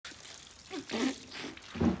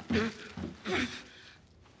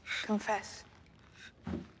Confess.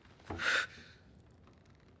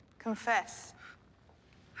 Confess.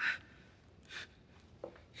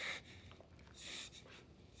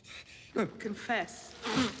 Confess.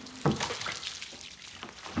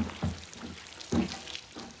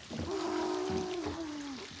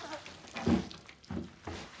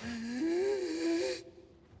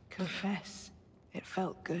 Confess. It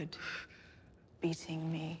felt good.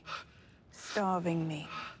 Beating me. Starving me.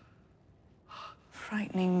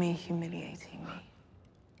 Frightening me, humiliating me.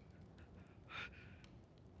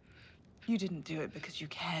 You didn't do it because you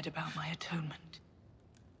cared about my atonement.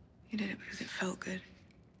 You did it because it felt good.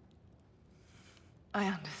 I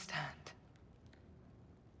understand.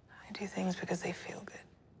 I do things because they feel good.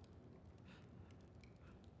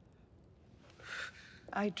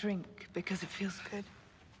 I drink because it feels good.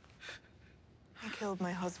 I killed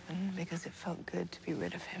my husband because it felt good to be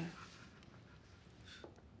rid of him.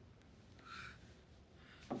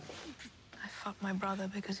 I fuck my brother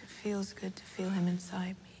because it feels good to feel him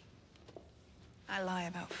inside me. I lie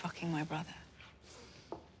about fucking my brother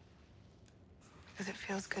because it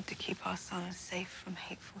feels good to keep our sons safe from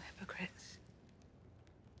hateful hypocrites.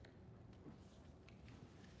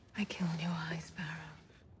 I killed your high sparrow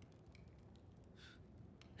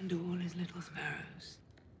and all his little sparrows,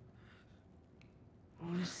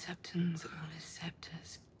 all his septons, all his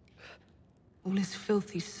scepters, all his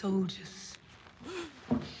filthy soldiers,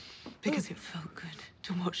 because it felt good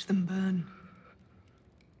to watch them burn.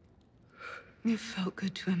 It felt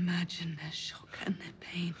good to imagine their shock and their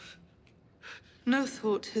pain. No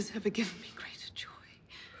thought has ever given me greater joy.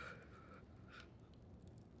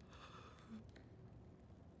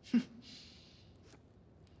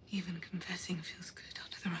 Even confessing feels good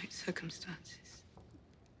under the right circumstances.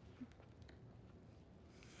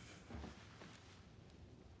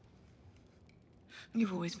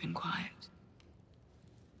 You've always been quiet.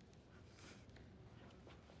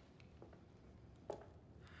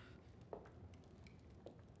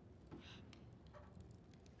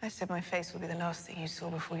 I said my face will be the last thing you saw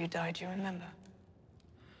before you died, you remember?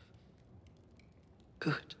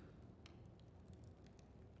 Good.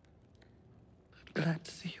 I'm glad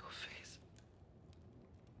to see your face.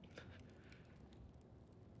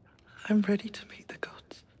 I'm ready to meet the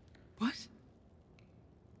gods. What?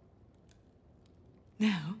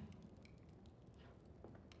 Now?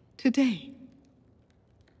 Today?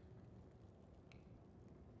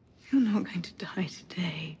 You're not going to die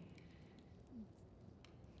today.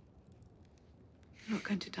 You're not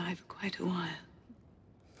going to die for quite a while.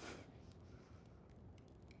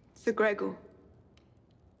 Sir Gregor.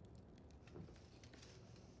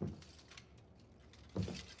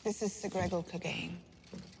 This is Sir Gregor Clegane.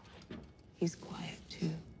 He's quiet, too.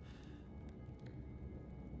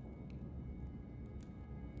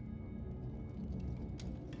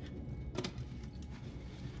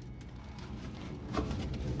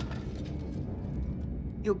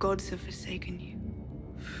 Your gods have forsaken you.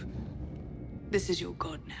 This is your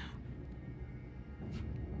god now.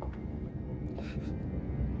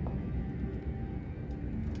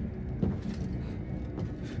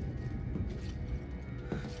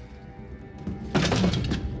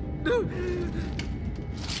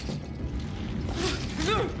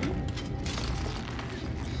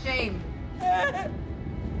 Shame.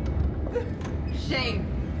 Shame.